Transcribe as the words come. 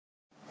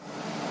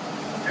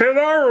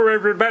Hello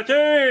everybody!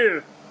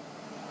 I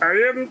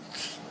am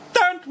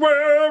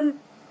Stuntworm!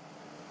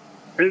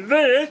 And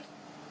this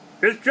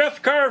is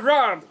Just Carve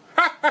Rob!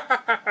 Bye!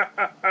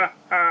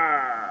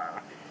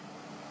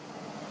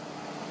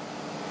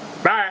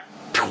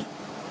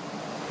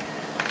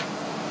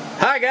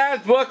 Hi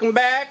guys, welcome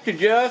back to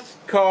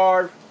Just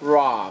Carve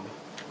Rob.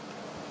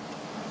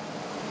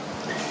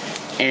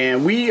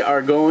 And we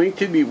are going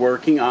to be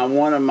working on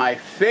one of my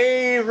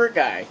favorite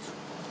guys.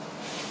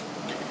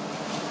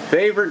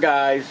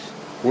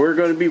 We're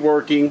going to be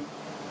working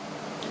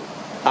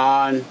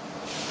on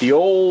the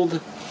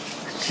old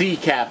sea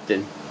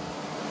captain.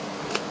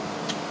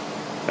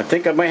 I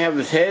think I might have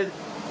his head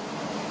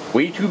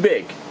way too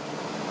big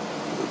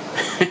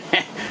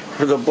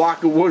for the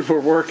block of wood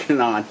we're working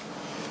on.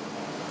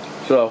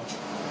 So,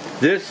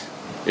 this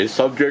is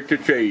subject to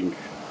change.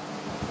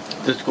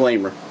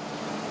 Disclaimer.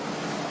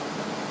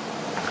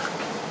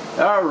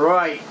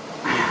 Alright,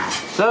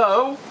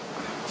 so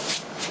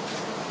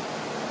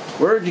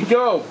where'd you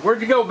go?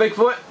 Where'd you go,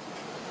 Bigfoot?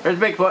 There's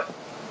Bigfoot.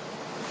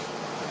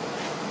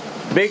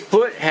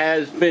 Bigfoot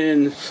has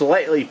been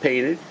slightly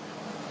painted.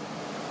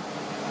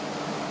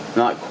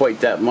 Not quite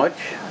that much.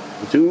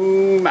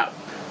 Zoom out.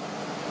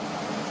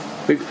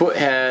 Bigfoot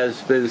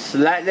has been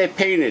slightly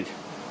painted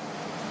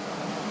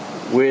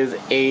with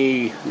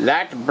a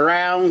light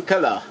brown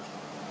color.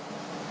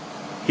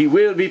 He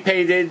will be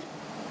painted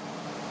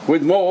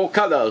with more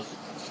colors.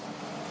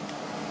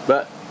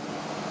 But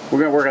we're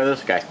going to work on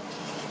this guy.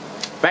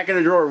 Back in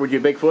the drawer, would you,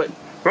 Bigfoot?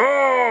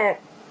 Oh!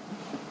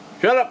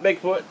 Shut up,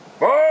 Bigfoot.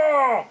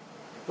 Oh!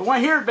 Don't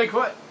want to hear it,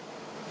 Bigfoot.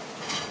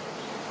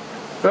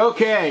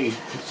 Okay,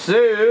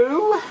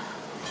 so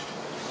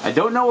I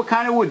don't know what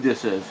kind of wood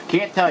this is.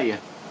 Can't tell you.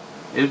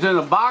 It's in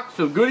a box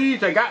of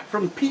goodies I got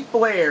from Pete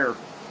Blair.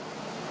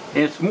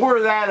 And it's more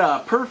of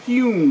that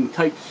perfume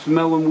type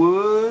smelling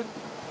wood.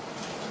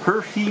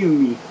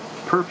 Perfumey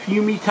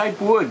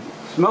type wood.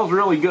 Smells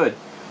really good.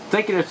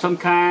 Thinking it's some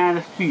kind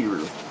of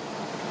cedar.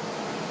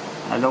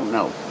 I don't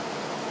know.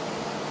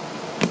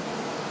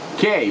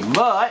 Okay,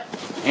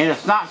 and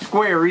it's not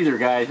square either,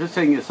 guys. This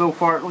thing is so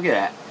far, look at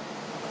that.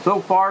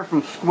 So far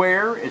from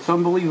square, it's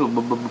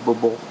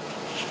unbelievable.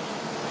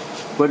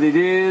 But it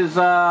is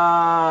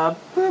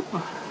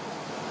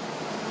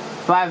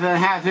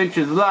 5.5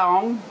 inches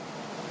long.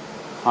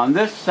 On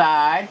this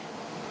side,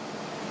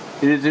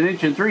 it is 1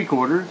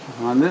 3/4 inches.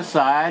 On this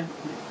side,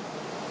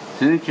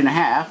 it's 1.5 inches.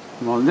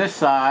 On this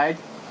side,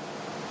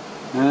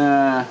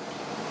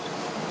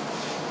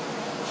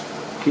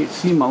 can't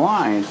see my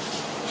lines.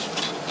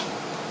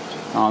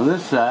 On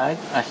this side,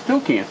 I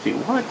still can't see.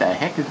 What the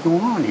heck is going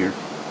on here?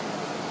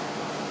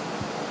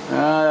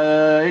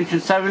 1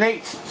 7/8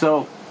 inches.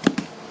 So,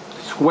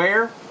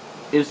 square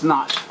is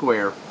not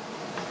square.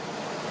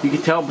 You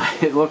can tell by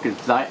it. Look,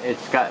 it's like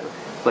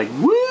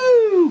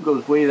woo,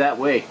 goes way that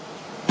way.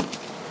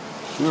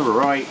 All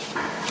right.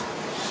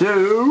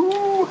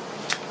 So,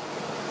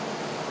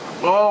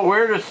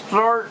 where to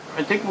start?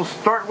 I think we'll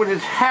start with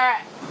his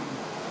hat.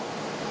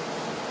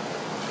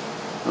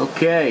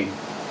 Okay.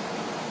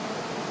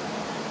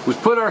 We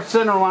put our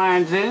center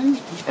lines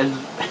in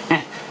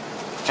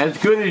as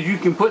good as you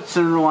can put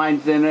center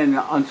lines in an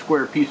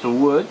unsquare piece of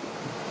wood.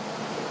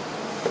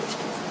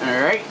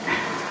 Alright.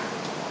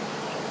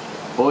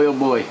 Boy oh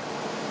boy.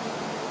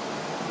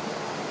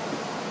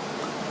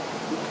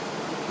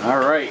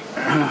 Alright.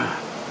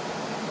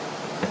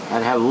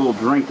 I'd have a little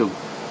drink of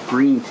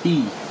green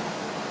tea.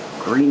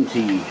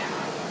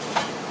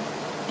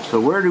 So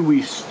where do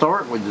we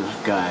start with this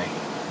guy?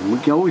 We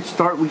can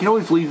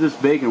always leave this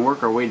big and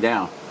work our way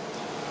down.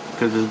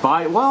 Because his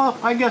body, well,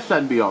 I guess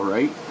that'd be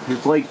alright.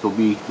 His legs will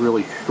be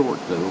really short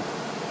though.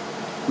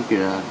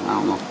 Yeah, I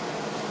don't know.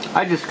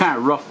 I just kind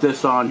of roughed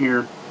this on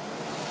here.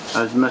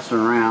 I was messing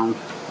around.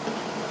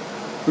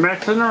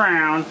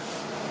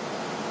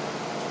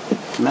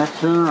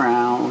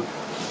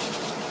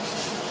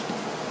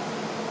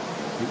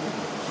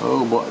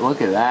 Oh boy,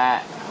 look at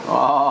that.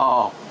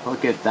 Oh,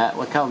 look at that.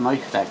 Look how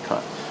nice that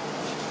cuts.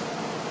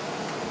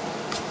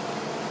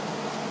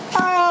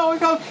 Oh, we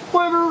got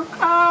splitter.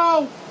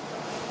 Oh!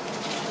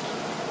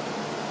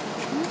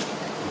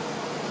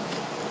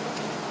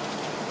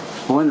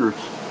 Splinters.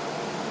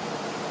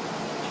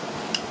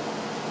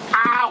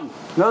 Ow!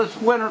 Another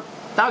splinter.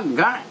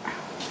 Doggone it.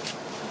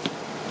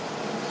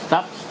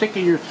 Stop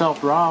sticking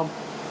yourself, Rob.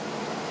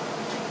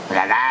 But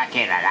I like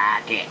it.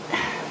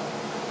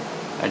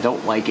 I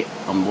don't like it.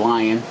 I'm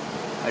lying.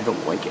 I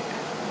don't like it.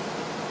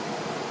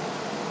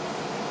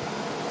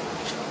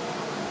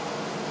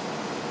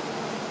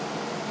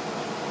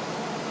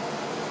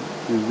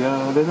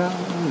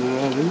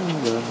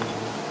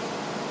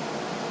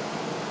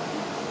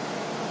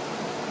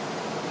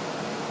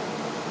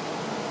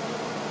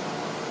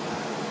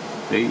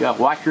 There you go.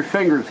 Watch your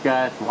fingers,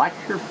 guys. Watch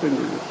your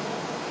fingers.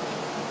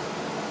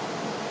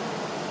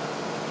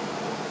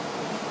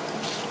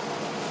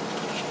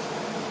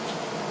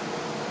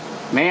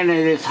 Man,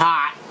 it is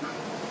hot.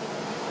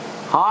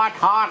 Hot.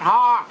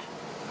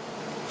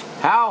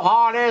 How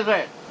hot is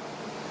it?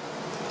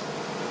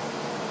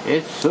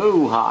 It's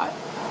so hot.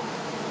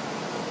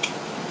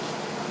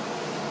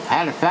 I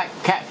had a fat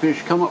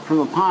catfish come up from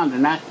the pond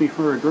and ask me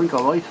for a drink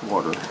of ice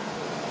water.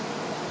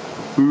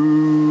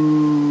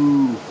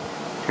 Ooh,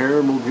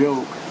 terrible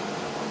jokes.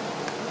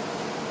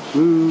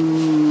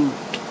 Ooh.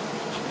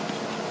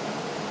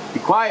 Be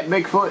quiet,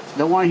 Bigfoot.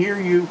 Don't want to hear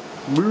you.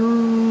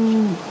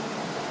 Boo.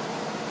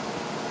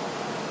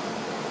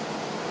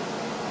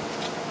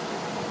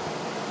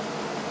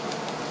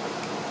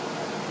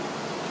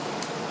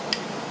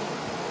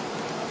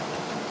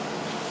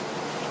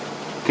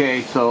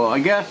 Okay, so I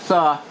guess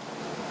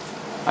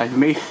I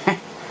made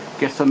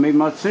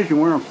my decision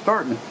where I'm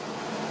starting.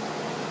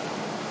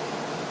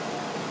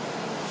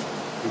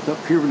 It's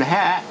up here with the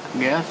hat, I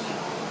guess.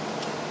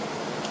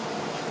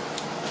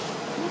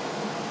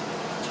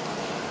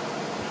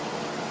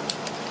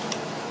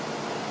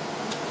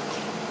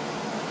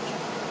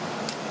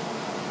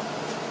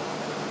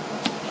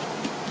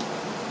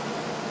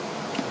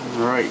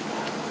 All right.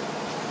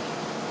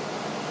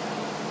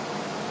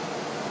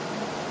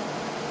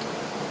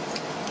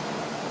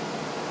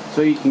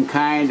 So you can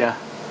kind of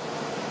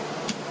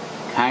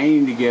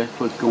guess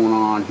what's going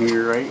on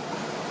here, right?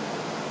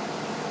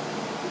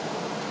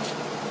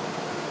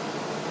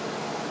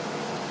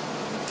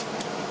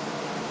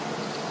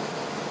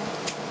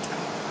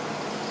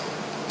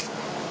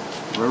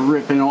 We're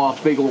ripping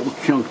off big old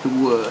chunks of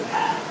wood.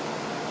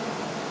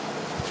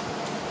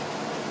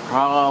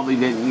 Probably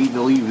didn't need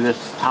to leave this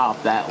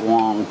top that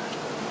long.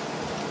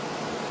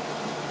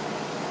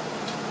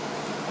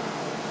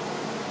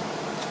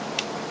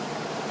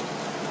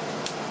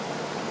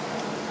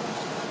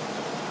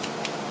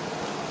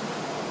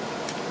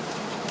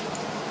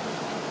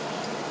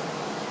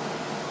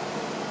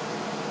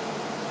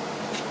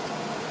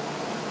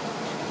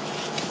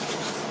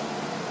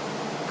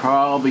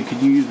 Probably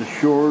could use a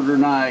shorter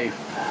knife.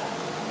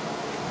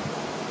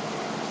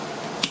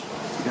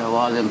 Got a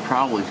lot of them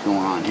probablys going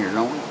on here,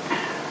 don't we?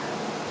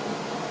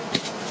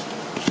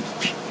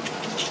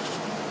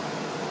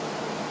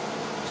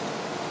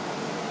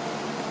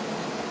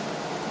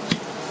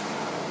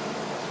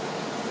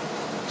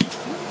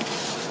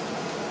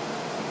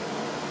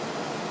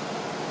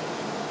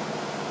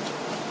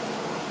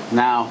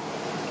 Now,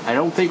 I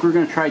don't think we're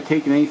going to try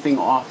taking anything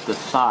off the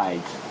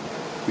sides.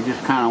 We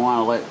just kind of want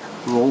to let it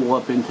roll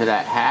up into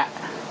that hat.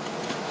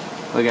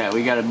 Look at it,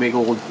 we got a big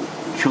old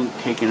chunk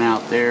taken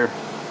out there.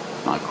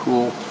 Not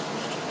cool.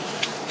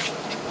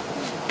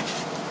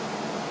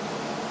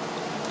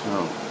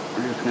 So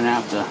we're just going to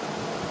have to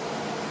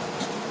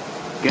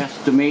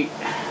guesstimate.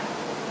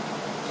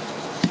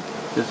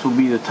 This will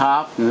be the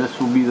top and this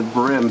will be the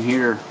brim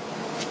here.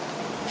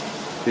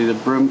 See, the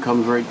brim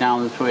comes right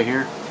down this way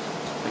here,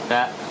 like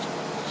that.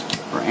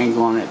 We're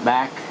angling it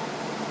back.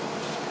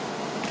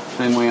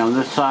 Same way on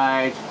this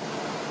side.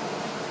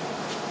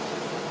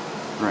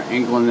 We're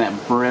angling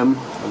that brim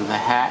of the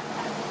hat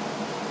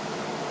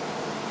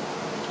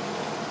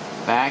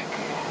back.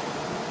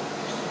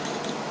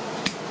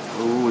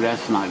 Ooh,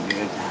 that's not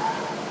good.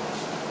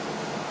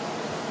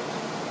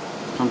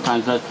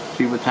 Sometimes let's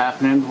see what's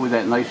happening with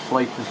that nice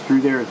slices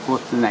through there. It's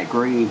lifting that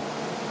grain.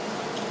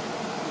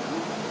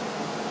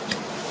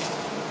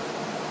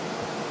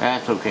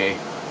 That's okay.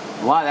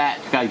 A lot of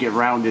that's got to get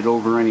rounded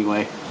over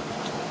anyway.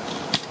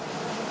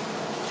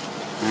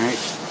 Alright.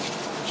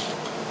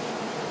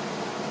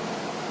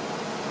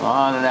 A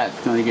lot of that's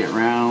going to get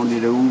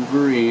rounded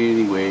over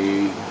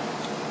anyway.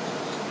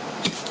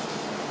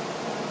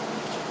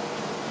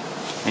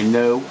 And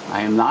no,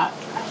 I am not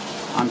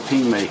on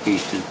pain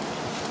medication.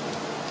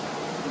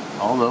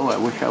 Although I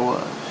wish I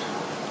was.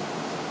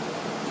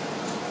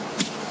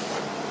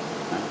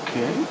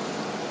 Okay.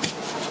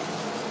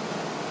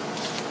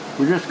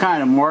 We're just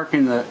kind of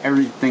marking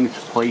everything's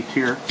place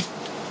here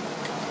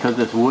because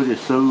this wood is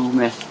so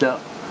messed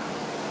up.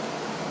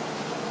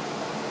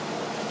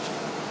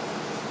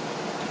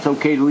 It's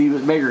okay to leave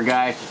it bigger,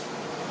 guys.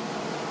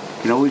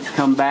 You can always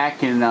come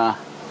back and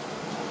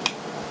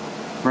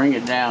bring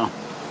it down.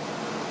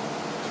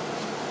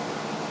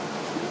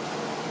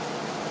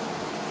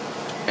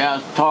 Yeah, I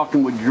was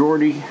talking with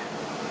Jordy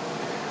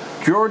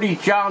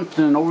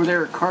Johnson over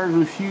there at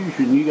Carver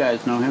Fusion. You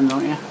guys know him,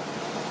 don't you?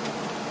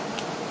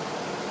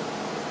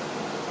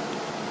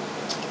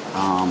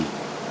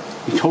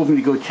 He told me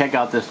to go check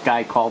out this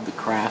guy called the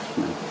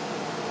Craftsman.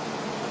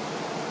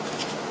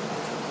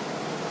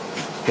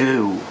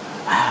 Hello,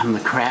 I'm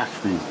the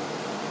Craftsman.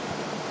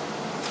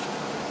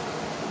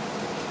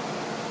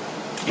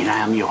 And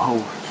I'm your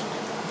host.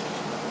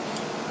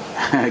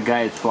 That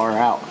guy is far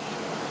out.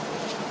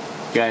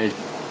 Guys,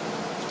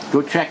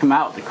 go check him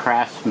out, the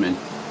Craftsman.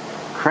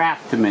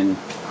 Craftsman,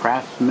 the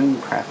Craftsman.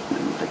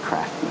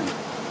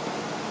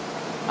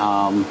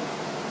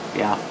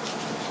 Yeah.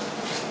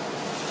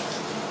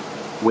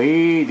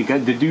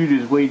 The dude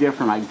is way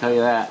different, I can tell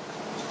you that.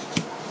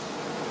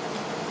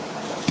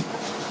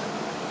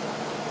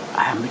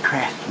 I'm the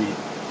Craftsman.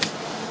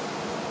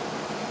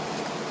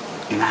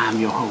 And I'm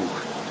your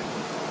host.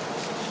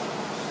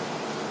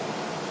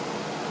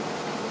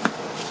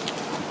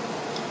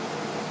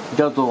 He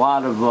does a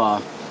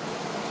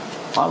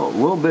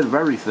little bit of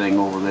everything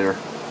over there.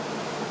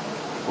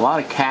 a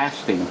lot of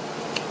casting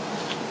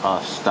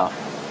stuff.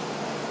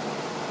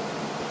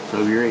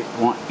 So if you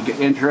want to get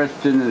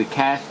interested in the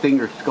casting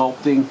or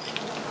sculpting,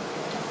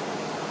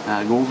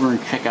 go over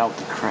and check out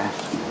the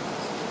Craftsman.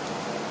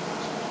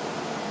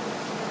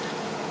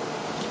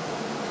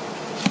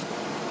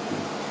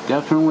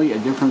 Definitely a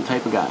different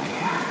type of guy.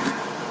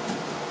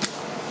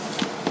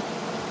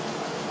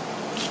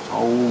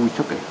 Oh, we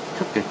took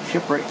the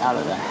chip right out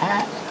of the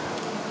hat.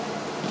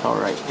 It's all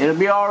right. It'll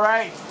be all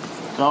right.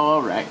 It's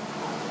all right.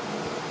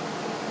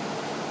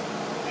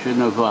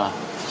 Shouldn't have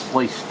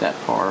sliced that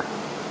far.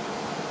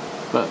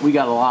 But we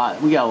got a lot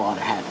of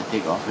hat to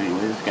take off anyway.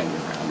 This gotta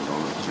get rounded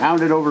over.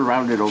 Round it over,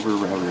 round it over,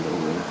 round it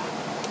over.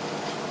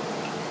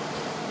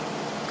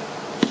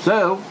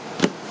 So,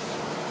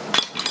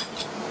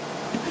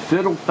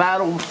 fiddle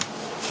faddle,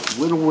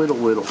 whittle whittle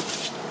whittle.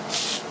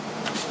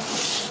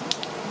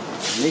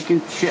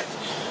 Making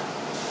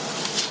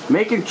chips.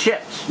 Making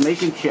chips.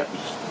 Making chips.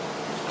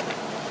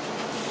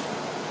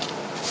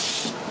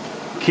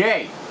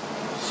 Okay,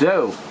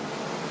 so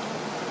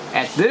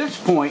at this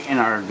point in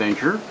our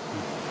adventure,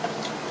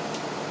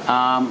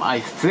 I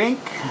think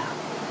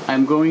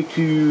I'm going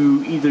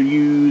to either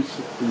use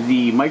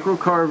the micro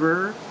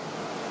carver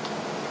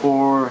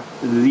or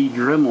the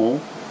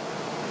Dremel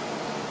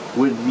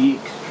with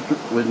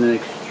an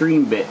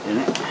extreme bit in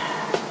it.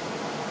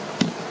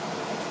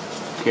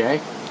 Okay.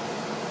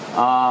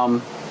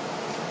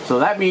 So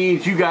that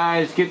means you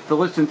guys get to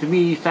listen to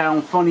me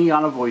sound funny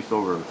on a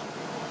voiceover.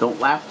 Don't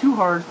laugh too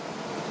hard.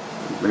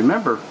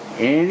 Remember,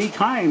 any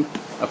time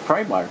a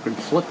pry bar could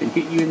slip and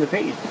hit you in the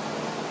face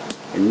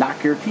and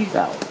knock your teeth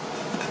out.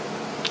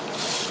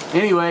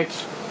 Anyway,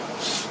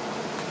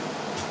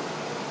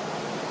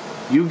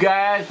 you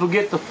guys will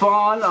get the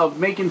fun of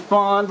making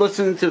fun,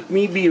 listening to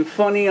me being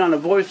funny on a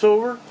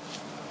voiceover.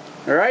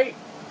 Alright?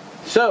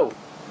 So,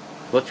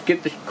 let's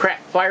get the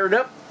crap fired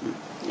up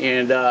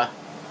and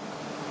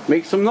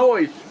make some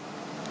noise.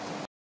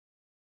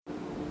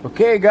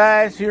 Okay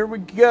guys, here we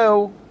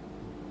go.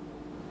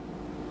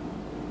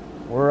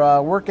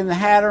 We're working the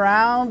hat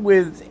around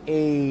with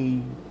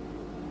a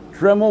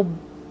Dremel.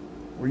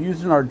 We're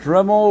using our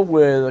Dremel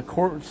with a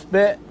coarse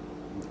bit,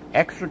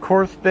 extra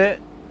coarse bit,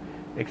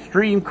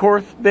 extreme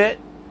coarse bit,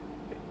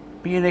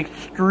 being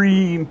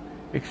extremely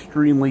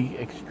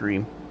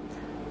extreme.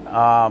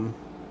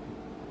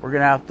 We're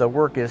gonna have to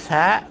work his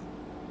hat.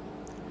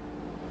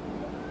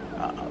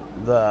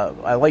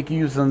 I like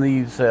using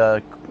these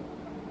these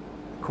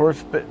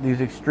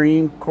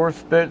extreme coarse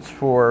bits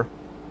for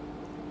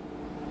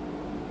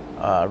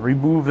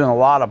removing a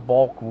lot of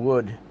bulk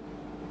wood,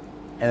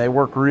 and they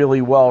work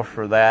really well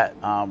for that.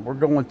 We're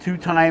going 2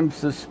 times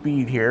the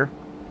speed here.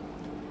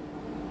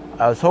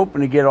 I was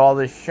hoping to get all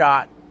this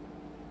guy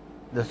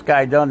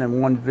done in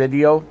one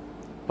video,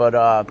 but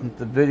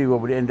the video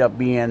would end up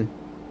being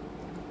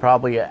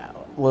probably a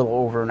little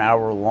over an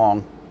hour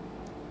long.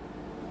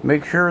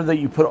 Make sure that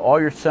you put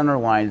all your center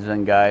lines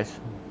in, guys.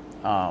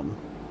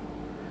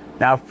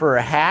 Now for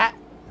a hat,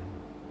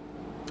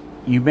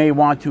 you may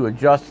want to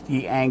adjust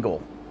the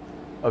angle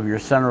of your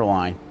center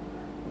line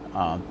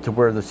to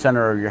where the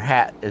center of your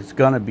hat is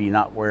going to be,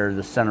 not where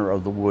the center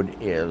of the wood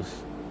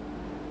is.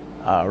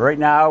 Right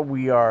now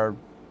we are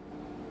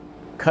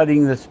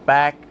cutting this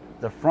back,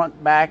 the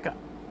front back,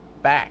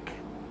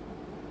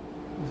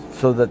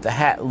 so that the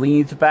hat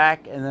leans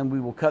back, and then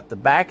we will cut the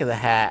back of the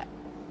hat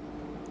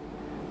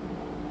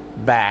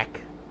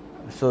back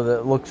so that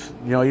it looks,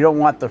 you know, you don't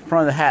want the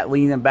front of the hat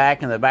leaning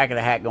back and the back of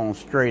the hat going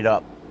straight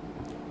up.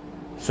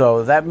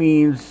 So that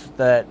means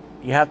that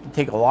you have to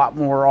take a lot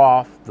more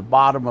off the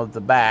bottom of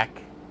the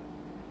back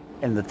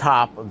and the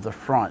top of the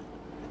front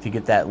to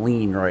get that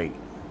lean right.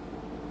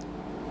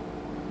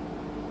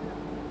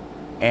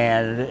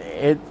 And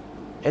it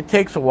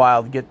takes a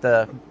while to get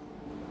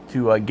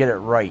get it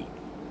right.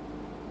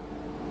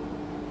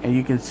 And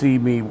you can see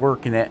me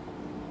working it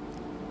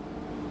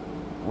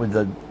with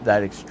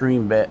that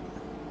extreme bit.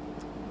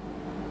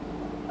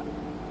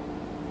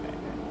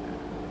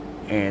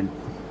 And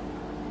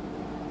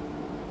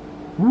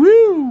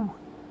woo!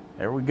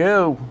 There we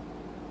go.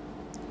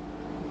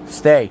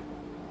 Stay.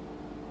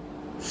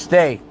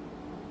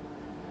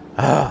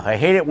 I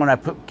hate it when I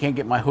can't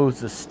get my hose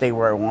to stay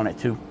where I want it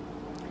to.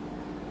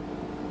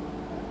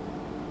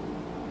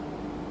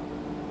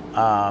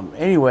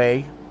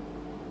 Anyway,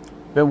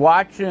 been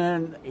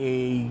watching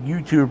a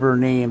YouTuber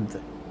named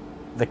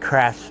the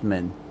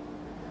Craftsman,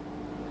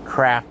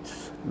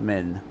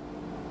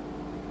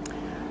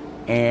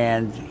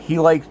 and he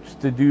likes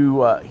to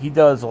do, he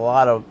does a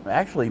lot of,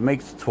 actually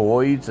makes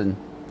toys, and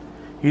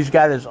he's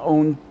got his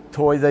own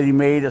toy that he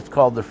made. It's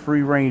called the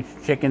Free Range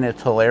Chicken.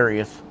 It's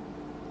hilarious.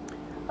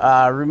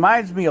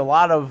 Reminds me a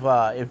lot of,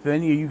 if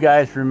any of you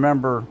guys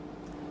remember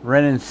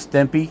Ren and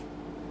Stimpy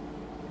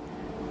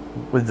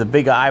with the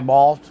big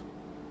eyeballs.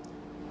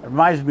 It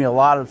reminds me a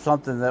lot of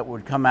something that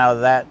would come out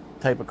of that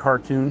type of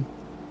cartoon.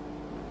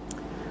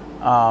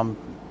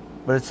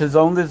 But it's his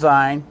own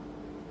design,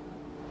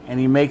 and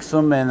he makes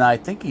them, and I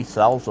think he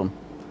sells them.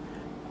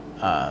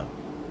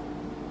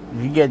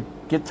 If you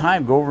get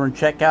time, go over and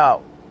check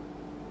out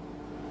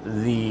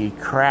the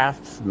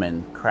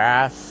craftsman,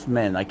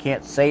 I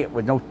can't say it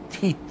with no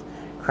teeth,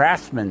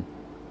 craftsman.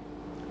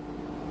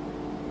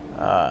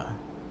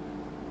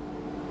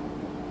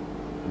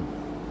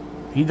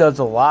 He does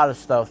a lot of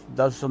stuff,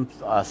 does some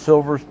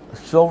silver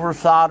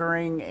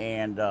soldering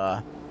and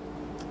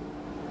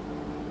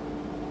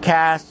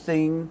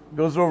casting,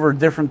 goes over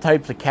different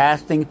types of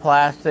casting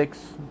plastics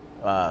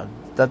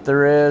that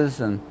there is,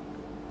 and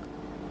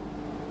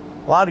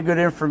a lot of good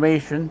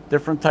information,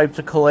 different types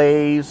of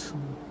clays,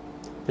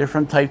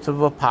 different types of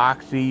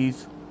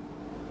epoxies.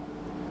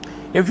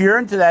 If you're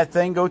into that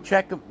thing, go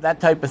check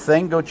that type of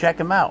thing, go check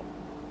him out.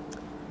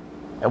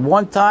 At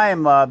one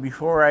time,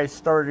 before I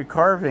started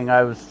carving,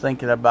 I was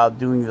thinking about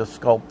doing the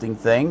sculpting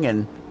thing,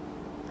 and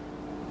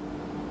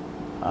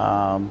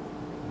I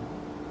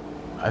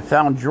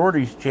found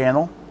Jordy's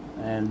channel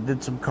and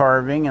did some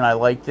carving, and I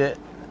liked it.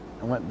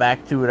 I went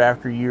back to it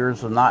after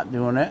years of not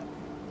doing it.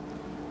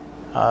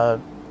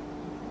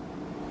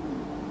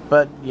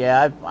 But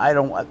yeah, I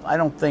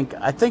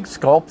think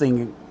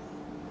sculpting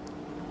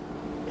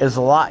is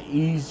a lot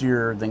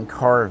easier than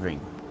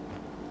carving.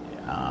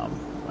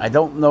 I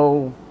don't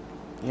know,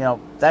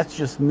 that's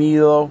just me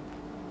though.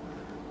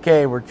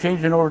 Okay, we're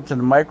changing over to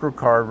the micro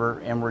carver,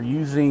 and we're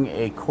using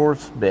a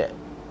coarse bit.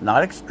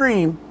 Not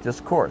extreme,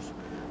 just coarse.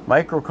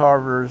 Micro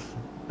carvers,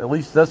 at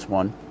least this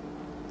one,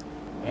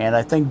 and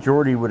I think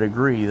Jordy would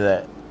agree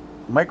that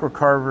micro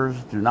carvers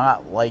do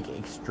not like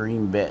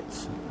extreme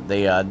bits.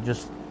 They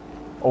just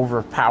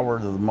overpower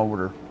the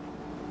motor.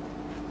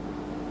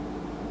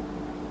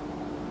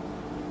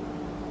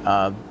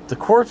 The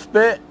coarse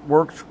bit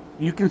works.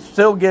 You can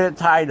still get it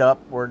tied up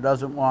where it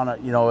doesn't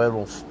want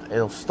to,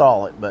 it'll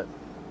stall it, but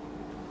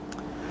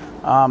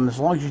as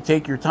long as you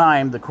take your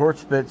time, the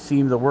coarse bits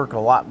seem to work a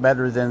lot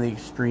better than the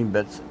extreme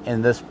bits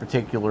in this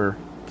particular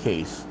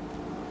case.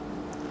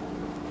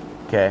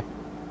 Okay.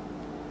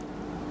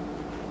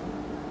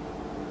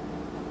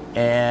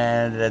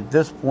 And at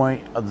this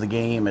point of the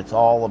game, it's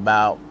all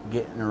about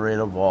getting rid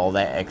of all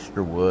that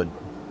extra wood.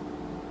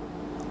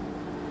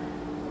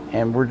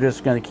 And we're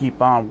just going to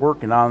keep on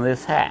working on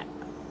this hat.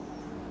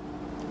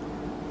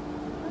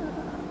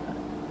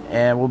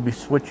 And we'll be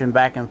switching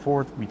back and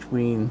forth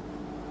between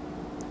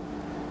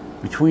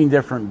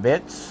different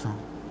bits.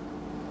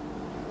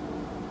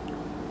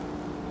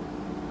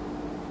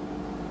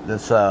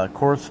 This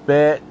coarse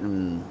bit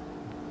and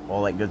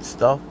all that good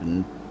stuff,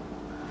 and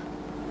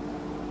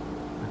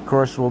of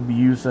course we'll be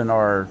using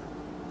our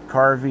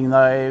carving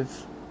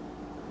knives.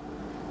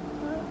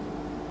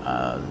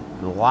 A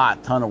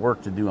ton of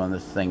work to do on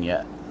this thing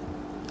yet.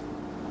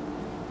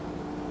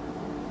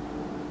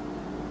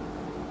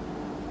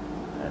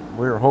 And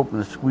we were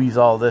hoping to squeeze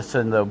all this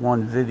into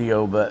one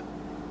video, but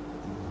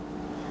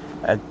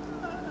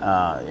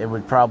it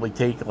would probably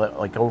take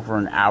like over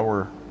an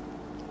hour.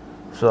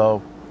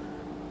 So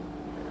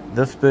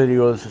this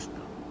video is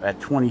at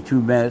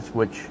 22 minutes,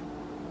 which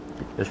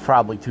is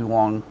probably too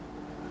long.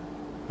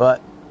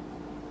 But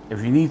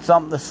if you need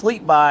something to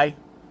sleep by,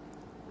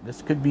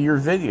 this could be your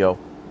video.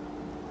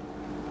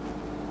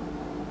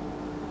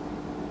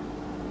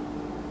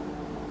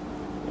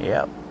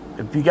 Yep.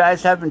 If you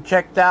guys haven't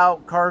checked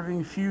out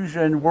Carving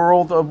Fusion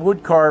World of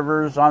Wood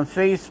Carvers on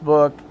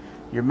Facebook,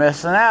 you're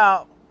missing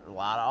out. A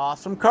lot of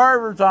awesome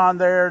carvers on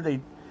there. They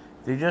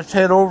just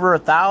hit over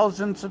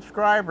 1,000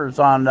 subscribers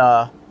on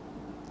that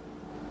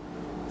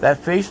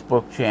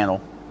Facebook channel.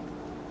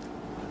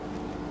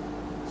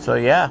 So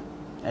yeah,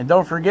 and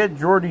don't forget,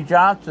 Jordy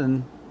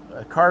Johnson,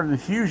 Carving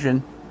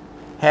Fusion,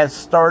 has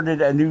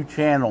started a new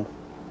channel.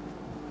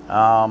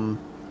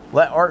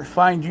 Let Art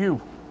Find You.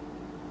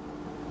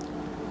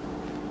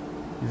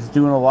 He's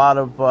doing a lot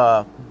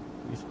of,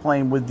 he's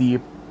playing with the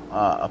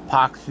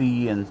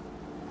epoxy and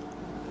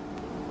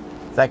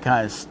that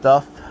kind of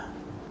stuff.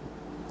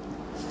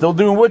 Still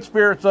doing wood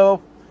spirits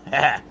though.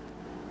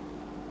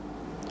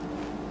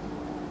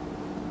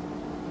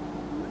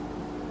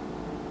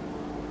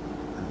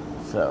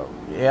 So,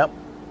 yep.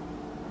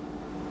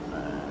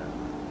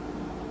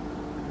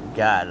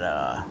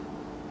 Got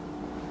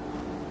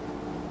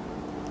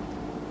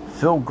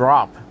Phil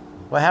Gropp.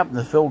 What happened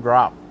to Phil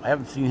Gropp? I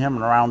haven't seen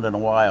him around in a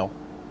while.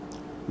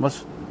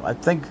 I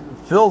think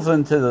Phil's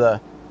into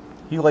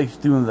he likes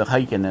doing the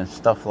hiking and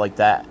stuff like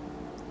that.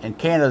 And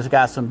Canada's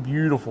got some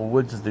beautiful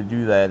woods to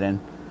do that in.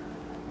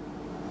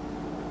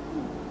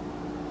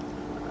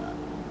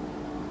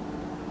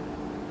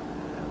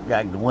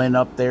 Got Glenn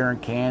up there in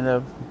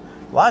Canada.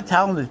 A lot of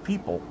talented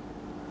people.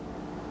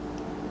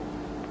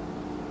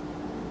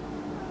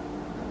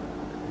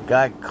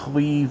 Got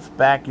Cleve's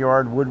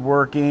Backyard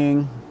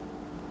Woodworking.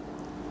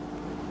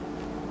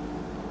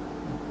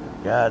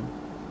 Got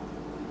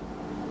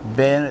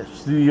Ben at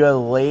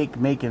Studio Lake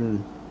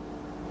making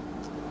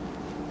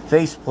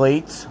face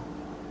plates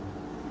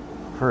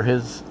for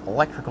his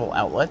electrical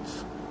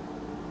outlets.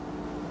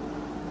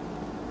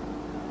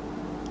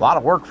 A lot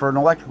of work for an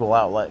electrical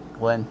outlet,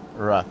 Glenn.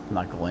 Or,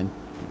 not Glenn.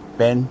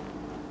 Ben.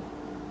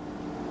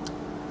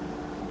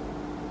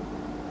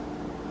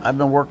 I've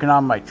been working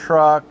on my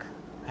truck.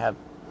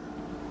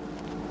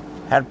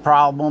 Had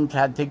problems,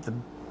 had to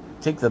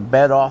take the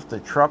bed off the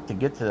truck to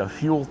get to the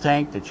fuel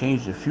tank to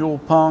change the fuel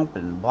pump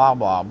and blah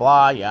blah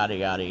blah, yada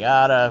yada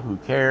yada. Who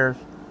cares?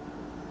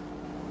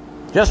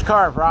 Just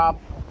carve, Rob.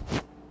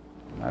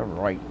 All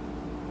right.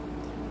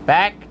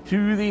 Back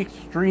to the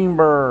extreme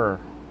burr.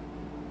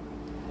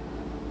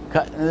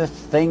 Cutting this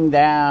thing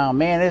down.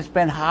 Man, it's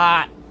been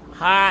hot.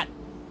 Hot.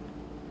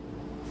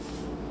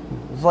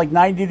 It's like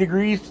 90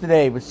 degrees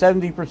today with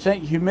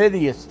 70%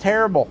 humidity. It's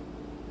terrible.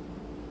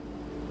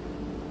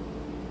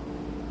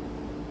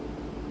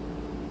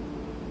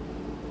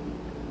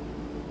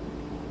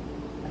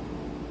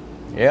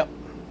 Yep.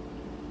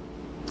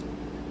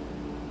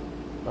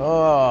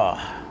 Oh.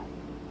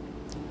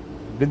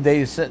 Good day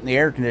to sit in the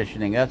air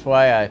conditioning. That's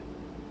why I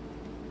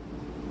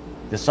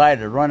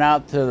decided to run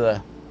out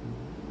to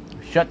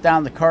shut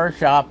down the car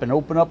shop and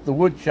open up the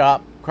wood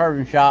shop,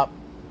 carving shop.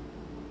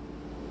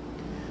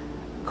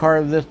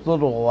 Carve this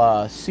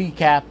little sea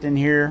captain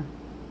here,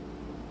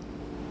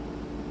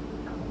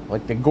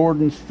 like the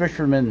Gordon's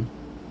fisherman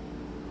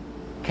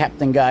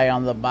captain guy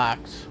on the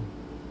box.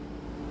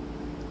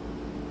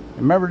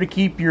 Remember to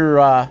keep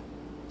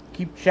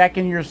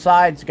checking your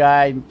sides,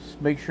 guys.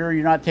 Make sure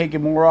you're not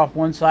taking more off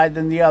one side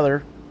than the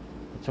other.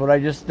 That's what I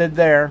just did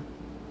there.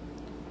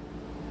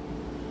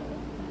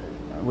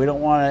 We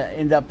don't want to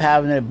end up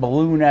having a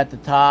balloon at the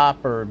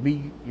top or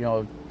be,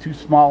 too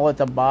small at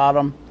the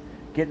bottom.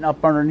 Getting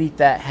up underneath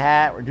that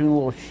hat. We're doing a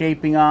little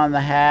shaping on the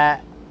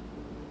hat.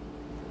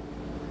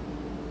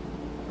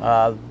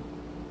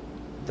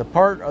 The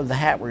part of the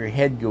hat where your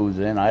head goes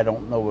in, I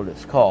don't know what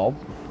it's called.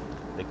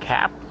 The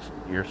cap,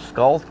 your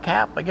skull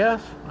cap, I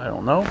guess. I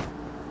don't know.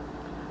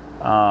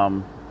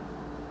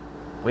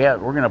 We're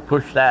going to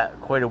push that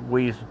quite a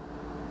ways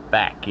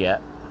back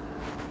yet.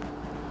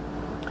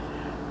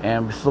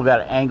 And we still got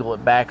to angle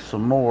it back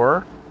some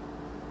more.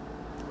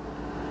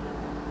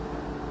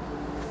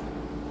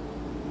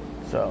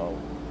 So,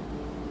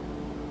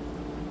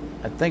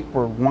 I think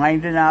we're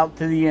winding out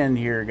to the end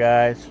here,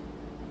 guys.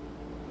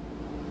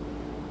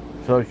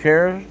 So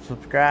share,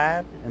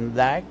 subscribe, and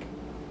like.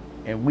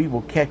 And we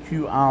will catch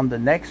you on the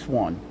next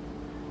one.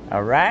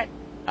 Alright?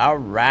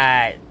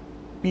 Alright.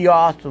 Be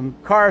awesome.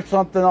 Carve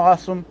something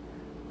awesome.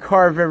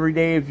 Carve every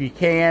day if you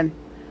can.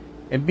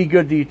 And be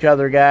good to each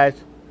other, guys.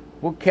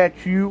 We'll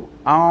catch you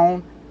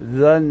on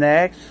the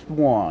next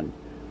one.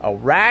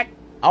 Alright?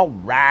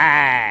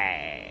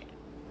 Alright.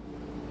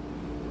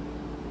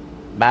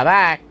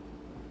 Bye-bye.